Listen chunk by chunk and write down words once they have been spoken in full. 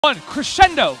One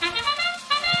crescendo.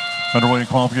 Underway in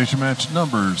qualification match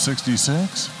number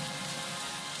 66.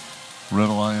 Red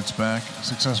Alliance back,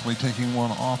 successfully taking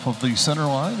one off of the center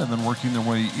line and then working their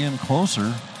way in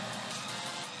closer.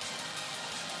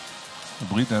 I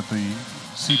believe that the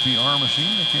CPR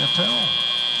machine, I can't tell.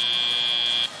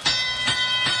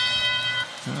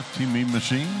 Yeah, Team Meme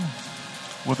machine.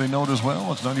 What they note as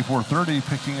well, it's 94-30,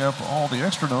 picking up all the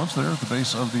extra notes there at the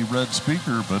base of the red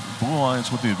speaker, but Blue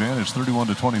Alliance with the advantage,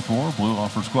 31-24. Blue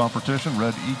offers competition,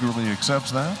 red eagerly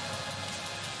accepts that.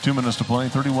 2 minutes to play,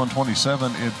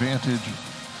 31-27, advantage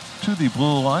to the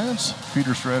Blue Alliance.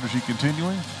 Feeder strategy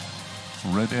continuing.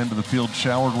 Red end of the field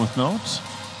showered with notes.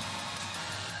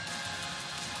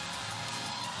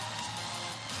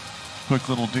 Quick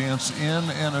little dance in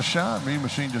and a shot. Meme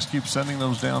machine just keeps sending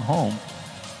those down home.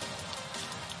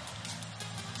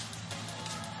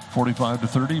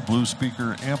 45-30, blue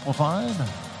speaker amplified.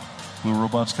 Blue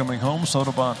robots coming home.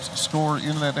 Sodabots score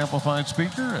in that amplified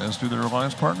speaker, as do their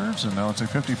alliance partners. And now it's a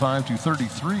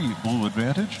 55-33 blue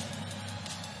advantage.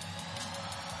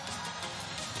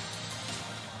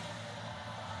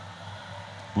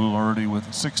 Blue already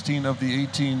with 16 of the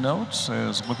 18 notes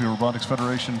as Olympia Robotics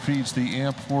Federation feeds the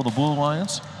amp for the Blue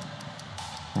Alliance.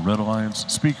 Red Alliance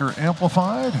speaker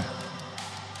amplified.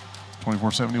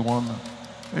 2471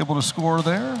 able to score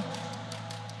there.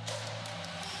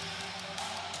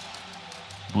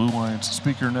 Blue Alliance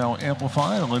speaker now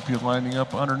amplified. Olympia lining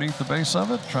up underneath the base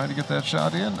of it, trying to get that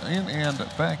shot in and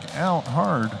back out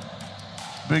hard.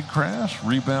 Big crash,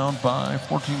 rebound by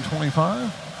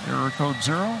 1425, error code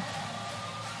 0.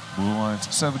 Blue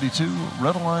Alliance 72,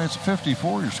 Red Alliance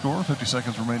 54, your score, 50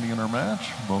 seconds remaining in our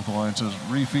match. Both alliances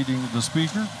refeeding the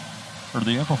speaker, or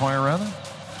the amplifier rather.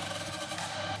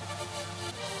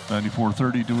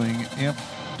 94-30 doing amp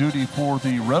duty for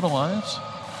the Red Alliance.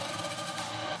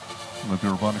 Olympia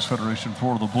Robotics Federation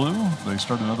for the blue. They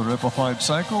start another amplified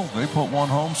cycle. They put one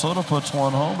home. Soda puts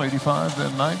one home. 85,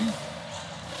 then 90.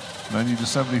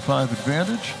 90-75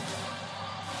 advantage.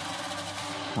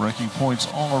 Ranking points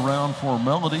all around for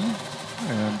Melody.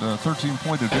 And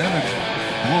 13-point advantage.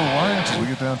 Blue Alliance as we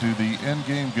get down to the end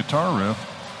game guitar riff.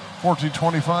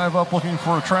 14-25 up looking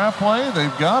for a trap play.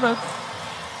 They've got it.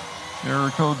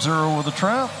 Error code 0 with a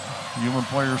trap. Human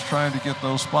players trying to get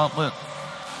those spotlit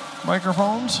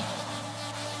microphones.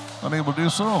 Unable to do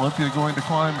so. Olympia going to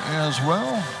climb as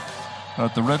well.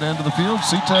 At the red end of the field,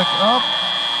 C-Tech up.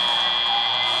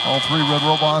 All three red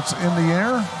robots in the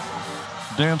air.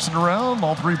 Dancing around.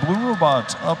 All three blue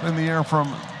robots up in the air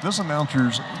from this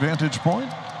announcer's vantage point.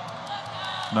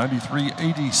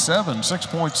 93-87, 6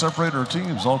 points separate our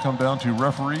teams. All come down to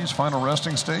referees, final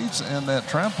resting states, and that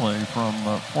trap play from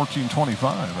 14-25,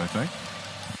 I think.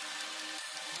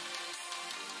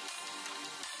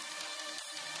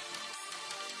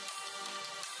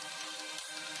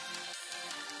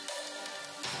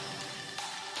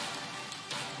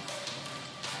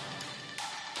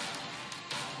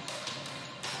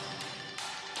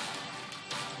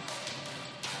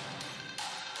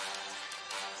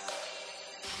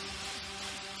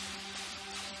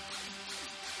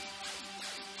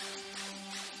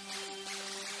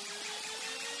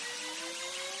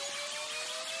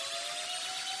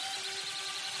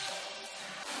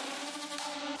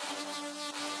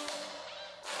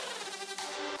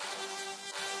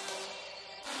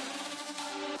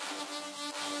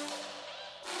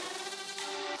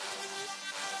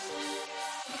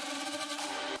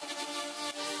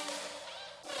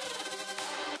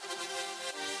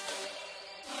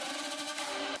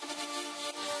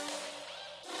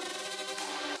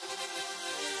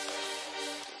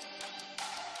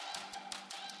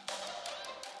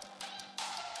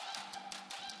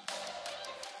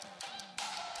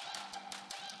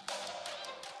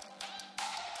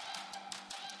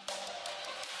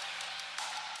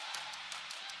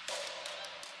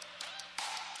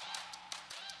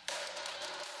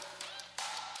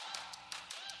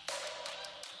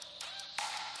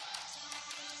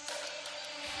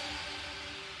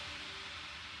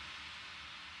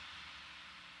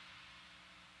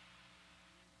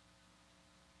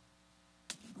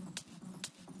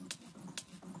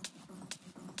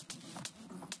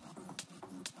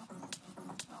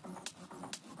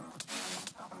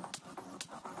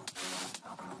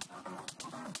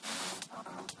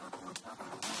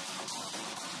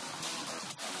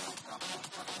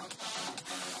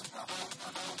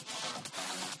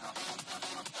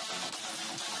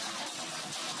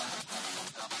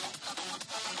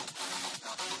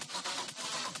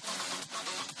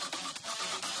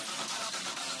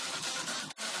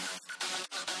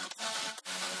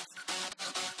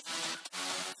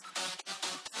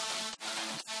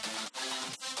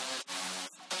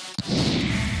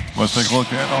 Let's take a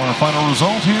look at our final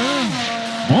result here.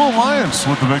 Blue Alliance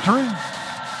with the victory.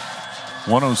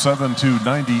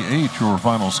 107-98, your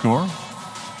final score.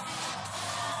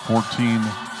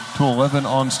 14-11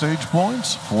 on stage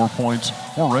points. 4 points,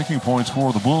 4 ranking points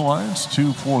for the Blue Alliance,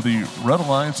 2 for the Red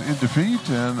Alliance in defeat.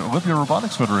 And Olympia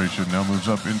Robotics Federation now moves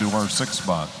up into our 6th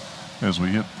spot as we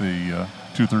hit the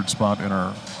 2/3 spot in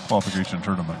our qualification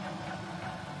tournament.